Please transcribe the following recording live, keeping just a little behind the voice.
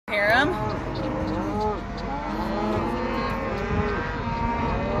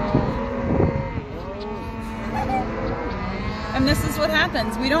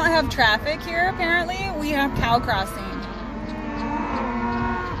happens. We don't have traffic here, apparently. We have cow crossing.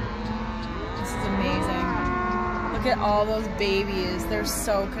 This is amazing. Look at all those babies. They're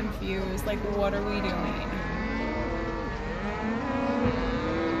so confused. Like, what are we doing?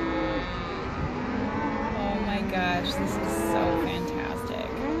 Oh my gosh, this is so fantastic.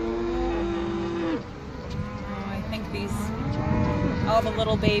 Oh, I think all the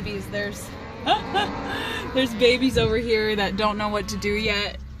little babies, there's babies over here that don't know what to do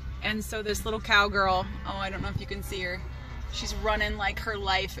yet. And so this little cowgirl, oh, I don't know if you can see her. She's running like her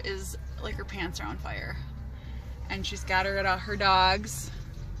life is, like her pants are on fire. And she's got her dogs.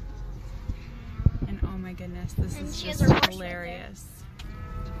 And oh my goodness, this is just hilarious.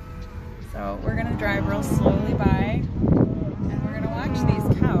 So we're gonna drive real slowly by and we're gonna watch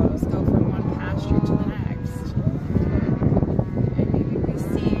these cows go from one pasture to the next. And maybe we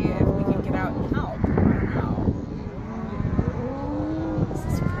see if we can get out and help. I don't know. This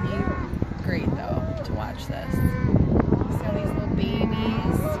is pretty great though, to watch this. See all these little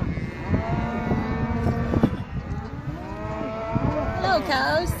babies. Hello,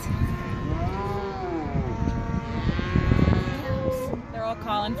 cows. They're all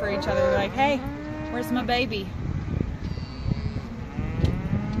calling for each other. They're like, hey, where's my baby?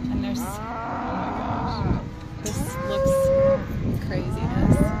 And there's, oh my gosh, this looks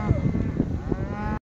craziness.